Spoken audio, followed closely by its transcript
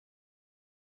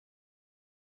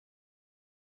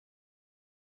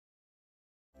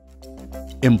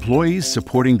Employees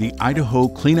supporting the Idaho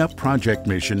Cleanup Project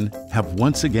mission have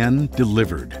once again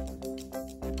delivered.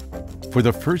 For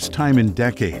the first time in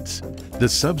decades, the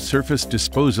subsurface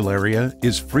disposal area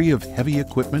is free of heavy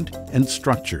equipment and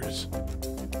structures.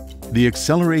 The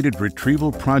Accelerated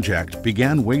Retrieval Project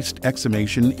began waste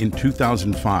exhumation in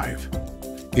 2005.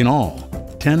 In all,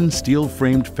 10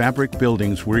 steel-framed fabric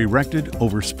buildings were erected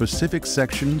over specific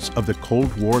sections of the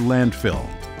Cold War landfill.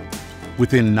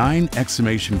 Within 9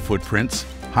 exhumation footprints,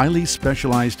 highly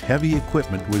specialized heavy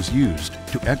equipment was used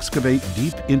to excavate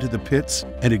deep into the pits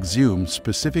and exhume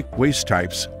specific waste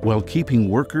types while keeping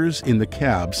workers in the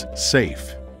cabs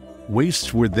safe.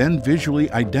 Wastes were then visually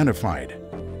identified,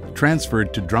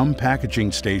 transferred to drum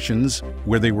packaging stations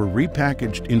where they were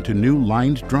repackaged into new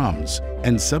lined drums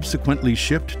and subsequently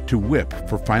shipped to WIP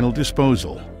for final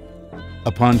disposal.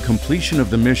 Upon completion of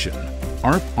the mission,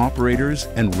 ARP operators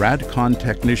and RADCON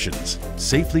technicians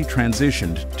safely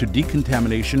transitioned to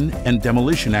decontamination and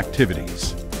demolition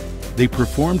activities. They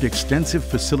performed extensive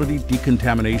facility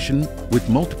decontamination with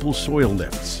multiple soil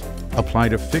lifts,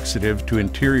 applied a fixative to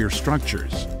interior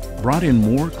structures, brought in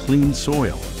more clean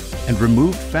soil, and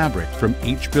removed fabric from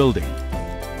each building.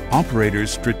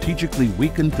 Operators strategically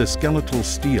weakened the skeletal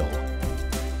steel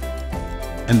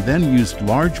and then used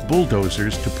large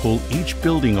bulldozers to pull each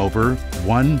building over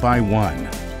one by one.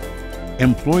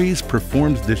 Employees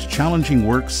performed this challenging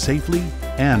work safely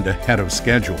and ahead of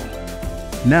schedule.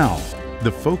 Now,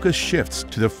 the focus shifts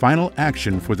to the final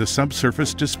action for the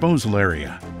subsurface disposal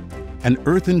area. An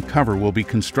earthen cover will be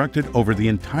constructed over the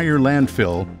entire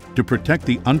landfill to protect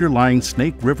the underlying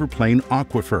Snake River Plain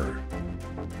aquifer.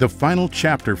 The final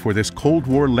chapter for this Cold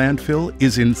War landfill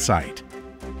is in sight.